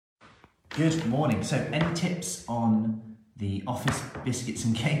Good morning. So, any tips on the office biscuits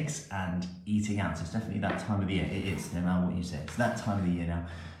and cakes and eating out? It's definitely that time of the year. It is, no matter what you say. It's that time of the year now.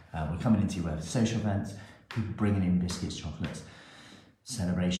 We're coming into social events, people bringing in biscuits, chocolates,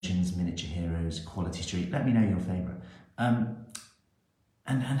 celebrations, miniature heroes, Quality Street. Let me know your favourite.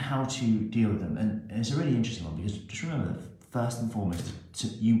 And how to deal with them. And it's a really interesting one because just remember that first and foremost,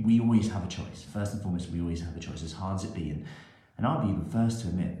 we always have a choice. First and foremost, we always have a choice, as hard as it be. And I'll be the first to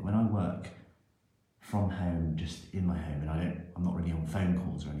admit, when I work from home, just in my home, and I'm not really on phone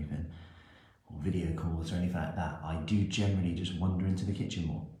calls or anything, or video calls or anything like that, I do generally just wander into the kitchen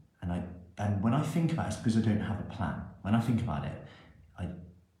more. And when I think about it, it's because I don't have a plan. When I think about it, I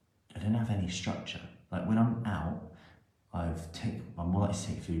don't have any structure. Like when I'm out, I'm more likely to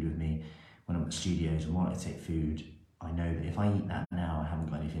take food with me. When I'm at studios, I'm more likely to take food. I know that if I eat that now, I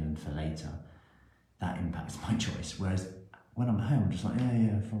haven't got anything for later. That impacts my choice. Whereas when I'm home, I'm just like,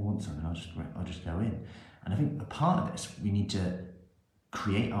 yeah, if I want something, I'll just go in. And I think a part of this, we need to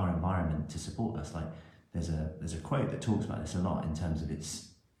create our environment to support us. Like there's a quote that talks about this a lot in terms of it's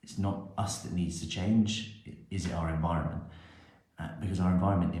not us that needs to change, is it our environment? Because our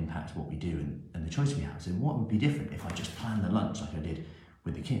environment impacts what we do and the choice we have. So what would be different if I just planned the lunch like I did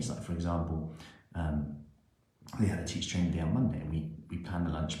with the kids? Like for example, we had a teacher training day on Monday and we planned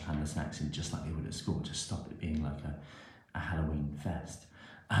the lunch, planned the snacks in just like they would at school, just stop it being like a Halloween fest.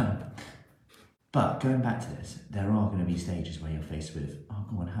 But going back to this, there are going to be stages where you're faced with, oh,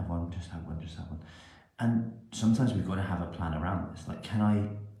 go on, have one, just have one. And sometimes we've got to have a plan around this. Like, can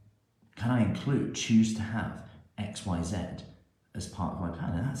I choose to have X, Y, Z as part of my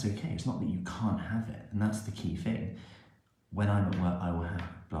plan? And that's okay. It's not that you can't have it. And that's the key thing. When I'm at work, I will have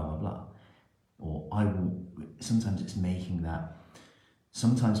blah, blah, blah. Or sometimes it's making that,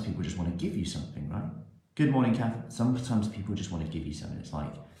 sometimes people just want to give you something, right? Good morning, Kath. Sometimes people just want to give you something. It's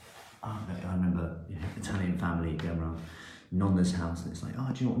like, I remember Italian family going around Nonna's house and it's like,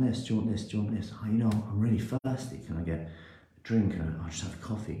 oh, do you want this? Do you want this? Do you want this? Oh, I'm really thirsty. Can I get a drink? And I'll just have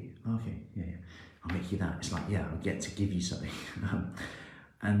coffee. Okay, yeah. I'll make you that. It's like, yeah, I'll get to give you something.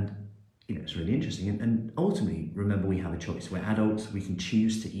 And it's really interesting. And ultimately, remember, we have a choice. We're adults, we can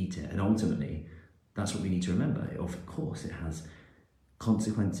choose to eat it. And ultimately, that's what we need to remember. Of course, it has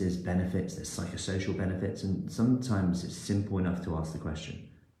consequences, benefits, there's psychosocial benefits. And sometimes it's simple enough to ask the question,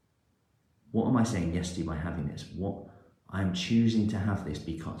 what am I saying yes to by having this? What I'm choosing to have this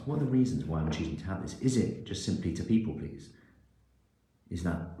because, what are the reasons why I'm choosing to have this? Is it just simply to people please? Is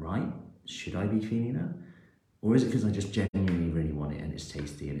that right? Should I be feeling that? Or is it because I just genuinely really want it and it's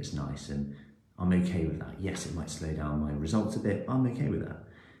tasty and it's nice and I'm okay with that? Yes, it might slow down my results a bit, I'm okay with that.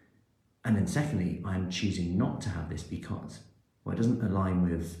 And then secondly, I'm choosing not to have this because, well, it doesn't align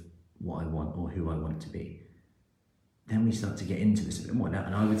with what I want or who I want to be. Then we start to get into this a bit more. Now,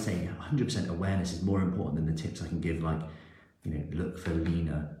 and I would say 100% awareness is more important than the tips I can give, like, look for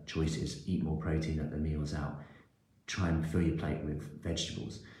leaner choices, eat more protein at the meals out, try and fill your plate with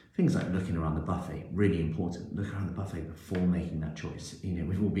vegetables. Things like looking around the buffet, really important. Look around the buffet before making that choice.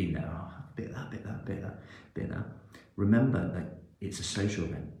 We've all been there, a bit of that, bit of that. Remember that it's a social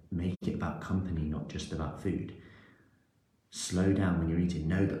event. Make it about company, not just about food. Slow down when you're eating.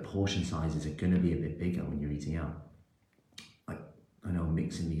 Know that portion sizes are going to be a bit bigger when you're eating out. I know I'm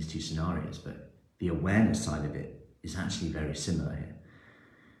mixing these two scenarios, but the awareness side of it is actually very similar here.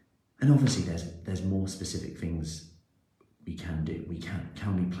 And obviously there's more specific things we can do.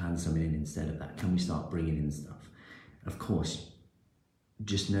 Can we plan something in instead of that? Can we start bringing in stuff? Of course,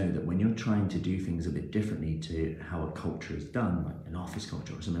 just know that when you're trying to do things a bit differently to how a culture is done, like an office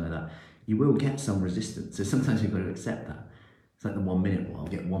culture or something like that, you will get some resistance. So sometimes you've got to accept that. It's like the 1 minute one. I'll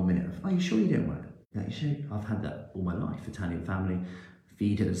get 1 minute of, are you sure you don't want it? Yeah, you sure? I've had that all my life. Italian family,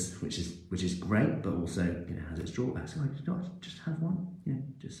 feeders, which is great, but also has its drawbacks. So just have one.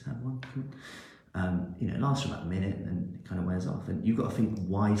 Just have one. Cool. It lasts for about a minute and then it kind of wears off. And you've got to think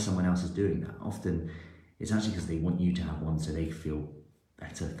why someone else is doing that. Often it's actually because they want you to have one so they feel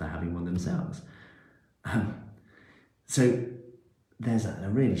better for having one themselves. So there's that. And a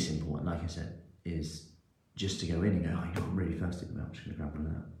really simple one, like I said, is just to go in and go, I'm really thirsty, I'm just going to grab one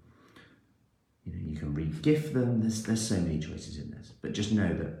of that. You can re-gift them. There's so many choices in this. But just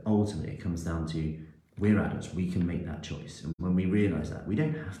know that ultimately it comes down to, we're adults, we can make that choice. And when we realise that, we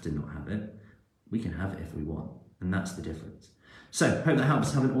don't have to not have it. We can have it if we want. And that's the difference. So, hope that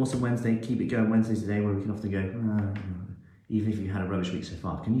helps. Have an awesome Wednesday. Keep it going. Wednesday's the day where we can often go, even if you had a rubbish week so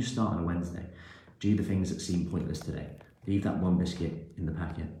far, can you start on a Wednesday? Do the things that seem pointless today. Leave that one biscuit in the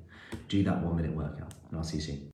packet. Do that 1 minute workout. And I'll see you soon.